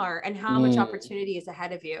really are, and how much opportunity is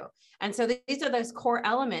ahead of you. And so these are those core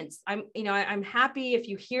elements. I'm happy if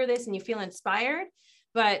you hear this and you feel inspired,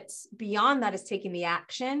 but beyond that is taking the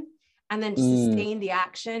action, and then to sustain the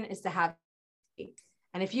action is to have.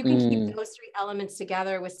 And if you can keep those three elements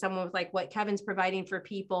together with someone with like what Kevin's providing for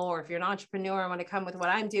people, or if you're an entrepreneur and want to come with what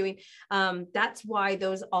I'm doing, that's why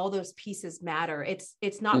all those pieces matter.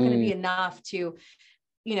 It's not going to be enough to,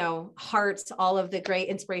 you know, hearts, all of the great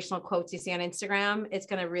inspirational quotes you see on Instagram. It's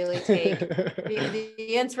going to really take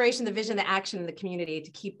the inspiration, the vision, the action, and the community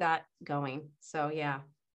to keep that going. So yeah.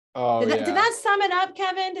 Did that sum it up,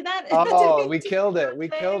 Kevin? We killed it. We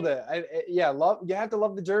killed it. You have to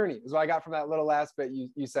love the journey is what I got from that little last bit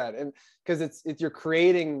you said. And because it's you're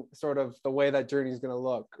creating sort of the way that journey is going to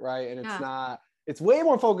look, right? And it's way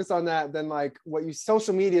more focused on that than like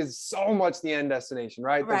social media is so much the end destination,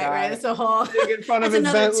 right? Right. It's a whole, in front of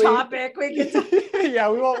another Bentley. Topic. We can yeah,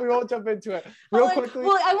 we won't jump into it real quickly.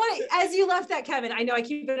 Well, I want to, as you left that, Kevin, I know I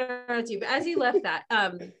keep it around you, but as you left that,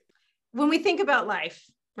 when we think about life,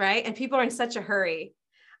 right? And people are in such a hurry,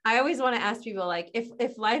 I always want to ask people, like,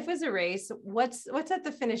 if life was a race, what's at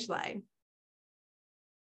the finish line?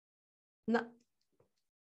 Not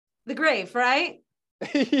the grave, right?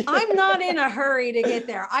 Yeah. I'm not in a hurry to get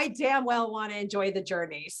there. I damn well want to enjoy the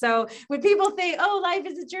journey. So when people think, oh, life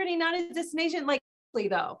is a journey, not a destination, like,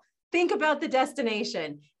 though, think about the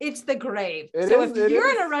destination. It's the grave. If you're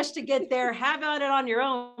in a rush to get there, have at it on your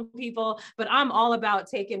own, people. But I'm all about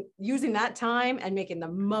using that time and making the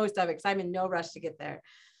most of it, because I'm in no rush to get there.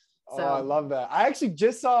 So. Oh, I love that. I actually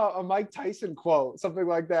just saw a Mike Tyson quote, something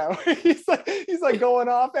like that. He's like going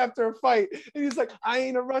off after a fight, and he's like, "I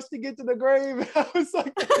ain't in a rush to get to the grave." I was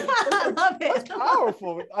like, I love it. That's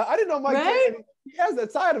powerful. I didn't know Mike Tyson, he has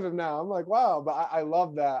that side of him now. I'm like, wow, but I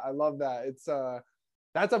love that. I love that. It's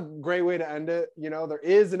that's a great way to end it. There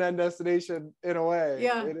is an end destination in a way.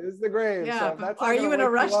 Yeah. It is the grave. Yeah. So are you in a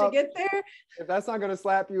rush to get there? If that's not going to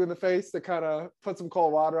slap you in the face to kind of put some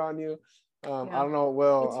cold water on you, I don't know what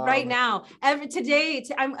will. It's right now. Today,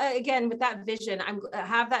 I'm again with that vision. I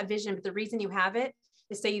have that vision, but the reason you have it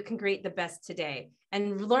is so you can create the best today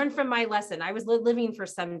and learn from my lesson. I was living for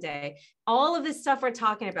someday. All of this stuff we're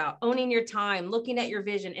talking about, owning your time, looking at your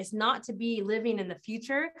vision, is not to be living in the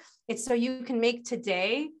future. It's so you can make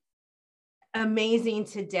today amazing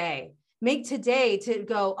today. Make today to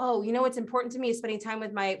go, oh, what's important to me is spending time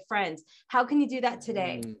with my friends. How can you do that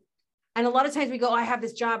today? And a lot of times we go, I have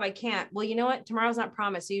this job, I can't. Well, you know what? Tomorrow's not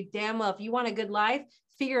promised. So you damn well, if you want a good life,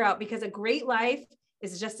 figure out, because a great life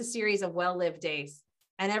is just a series of well-lived days.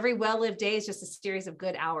 And every well-lived day is just a series of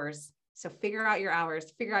good hours. So figure out your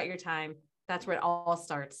hours, figure out your time. That's where it all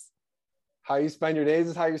starts. How you spend your days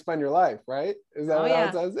is how you spend your life, right? Is that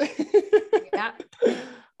how it says? Yeah.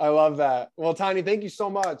 I love that. Well, Tanya, thank you so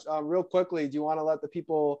much. Real quickly, do you want to let the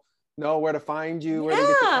people know where to find you? Where to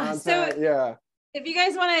get the content? If you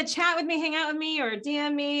guys want to chat with me, hang out with me, or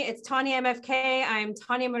DM me, it's Tanya MFK. I'm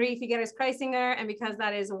Tanya Marie Figueres Kreisinger. And because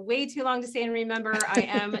that is way too long to say and remember, I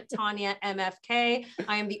am Tanya MFK.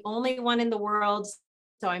 I am the only one in the world.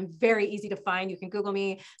 So I'm very easy to find. You can Google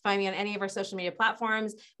me, find me on any of our social media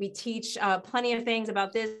platforms. We teach plenty of things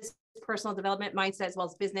about this personal development, mindset, as well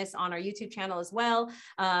as business on our YouTube channel as well.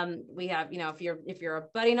 We have, if you're a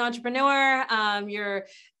budding entrepreneur,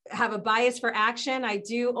 have a bias for action. I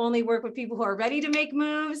do only work with people who are ready to make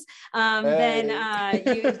moves. Then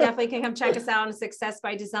you definitely can come check us out on Success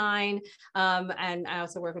by Design. And I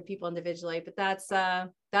also work with people individually, but that's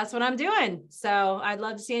what I'm doing. So I'd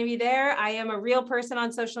love to see any of you there. I am a real person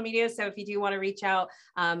on social media. So if you do want to reach out,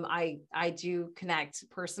 I do connect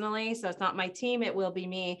personally. So it's not my team, it will be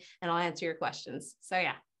me, and I'll answer your questions. So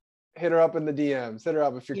yeah. Hit her up in the DMs. Hit her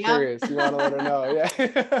up if you're curious. You want to let her know.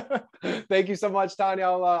 Yeah. Thank you so much, Tanya.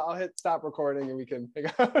 I'll hit stop recording and we can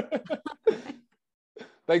pick up.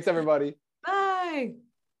 Thanks, everybody. Bye.